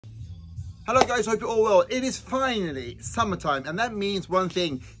Hello guys, hope you're all well. It is finally summertime, and that means one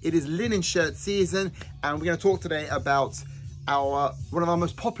thing. It is linen shirt season, and we're going to talk today about one of our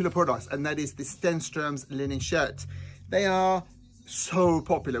most popular products, and that is the Stenströms linen shirt. They are so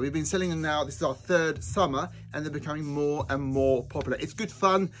popular. We've been selling them now. This is our third summer, and they're becoming more and more popular. It's good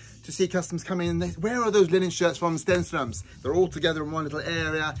fun to see customers come in and they, where are those linen shirts from Stenströms? They're all together in one little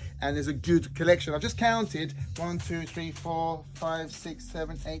area, and there's a good collection. I've just counted 1, 2, 3, 4, 5, 6,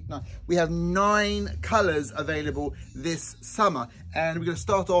 7, 8, 9. We have 9 colors available this summer, and we're going to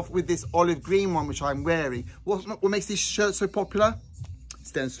start off with this olive green one, which I'm wearing. What makes these shirts so popular?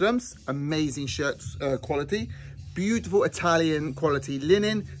 Stenströms, amazing shirt quality. Beautiful Italian quality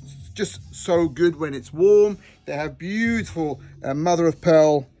linen, just so good when it's warm. They have beautiful mother of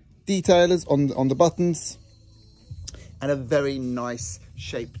pearl detailers on the buttons, and a very nice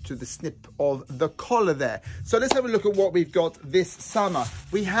shape to the snip of the collar there. So let's have a look at what we've got this summer.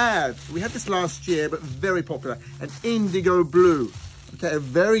 We had this last year, but very popular, an indigo blue. Okay, a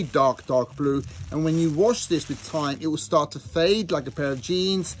very dark blue, and when you wash this with time, it will start to fade like a pair of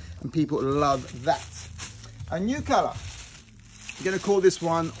jeans, and people love that. A new color, we're going to call this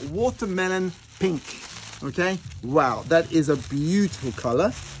one watermelon pink. Okay, wow, that is a beautiful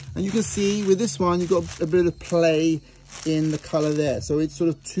color, and you can see with this one you've got a bit of play in the color there, so it's sort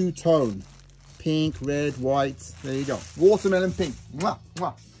of two-tone, pink, red, white. There you go, watermelon pink. Mwah,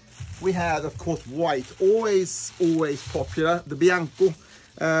 mwah. We had, of course, white, always popular, the bianco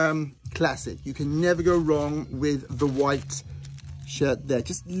classic. You can never go wrong with the white shirt there.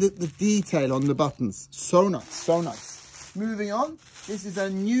 Just look the detail on the buttons, so nice, so nice. Moving on, this is a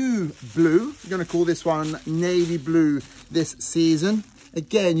new blue. We're going to call this one navy blue this season.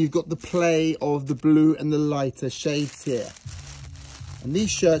 Again, you've got the play of the blue and the lighter shades here, and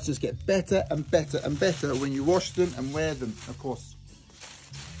these shirts just get better and better and better when you wash them and wear them, of course.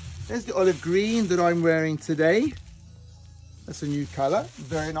 There's the olive green that I'm wearing today. That's a new color,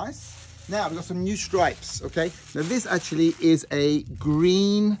 very nice. Now we've got some new stripes, okay? Now this actually is a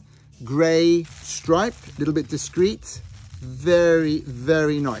green gray stripe, a little bit discreet, very,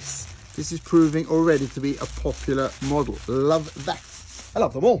 very nice. This is proving already to be a popular model. Love that. I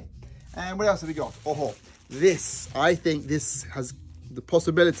love them all. And what else have we got? Oh, this, I think this has the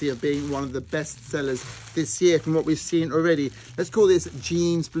possibility of being one of the best sellers this year from what we've seen already. Let's call this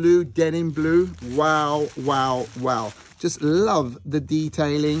jeans blue, denim blue. Wow, wow, wow. Just love the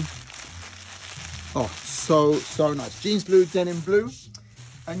detailing. Oh, so nice. Jeans blue, denim blue.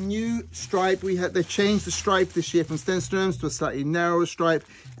 A new stripe. They changed the stripe this year from Stenströms to a slightly narrower stripe,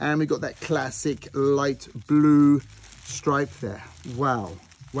 and we got that classic light blue stripe there. Wow,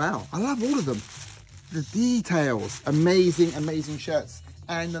 wow. I love all of them. The details, amazing shirts.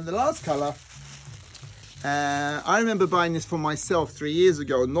 And then the last color, I remember buying this for myself 3 years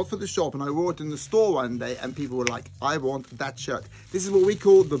ago, not for the shop, and I wore it in the store one day, and people were like, I want that shirt. This is what we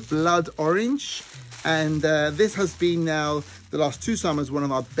call the blood orange, and this has been now the last 2 summers one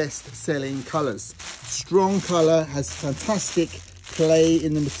of our best selling colors. Strong color, has fantastic play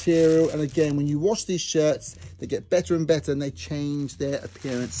in the material, and again, when you wash these shirts, they get better and better, and they change their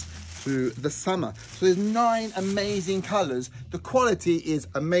appearance through the summer. So there's 9 amazing colors. The quality is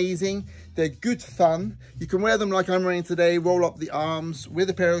amazing. They're good fun. You can wear them like I'm wearing today, roll up the arms with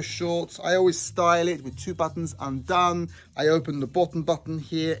a pair of shorts. I always style it with 2 buttons undone. I open the bottom button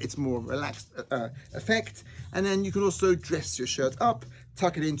here. It's more relaxed effect. And then you can also dress your shirt up,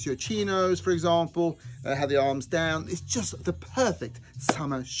 tuck it into your chinos, for example, have the arms down. It's just the perfect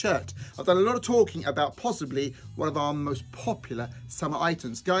summer shirt. I've done a lot of talking about possibly one of our most popular summer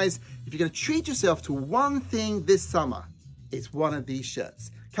items. Guys, if you're going to treat yourself to one thing this summer, it's one of these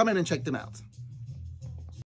shirts. Come in and check them out.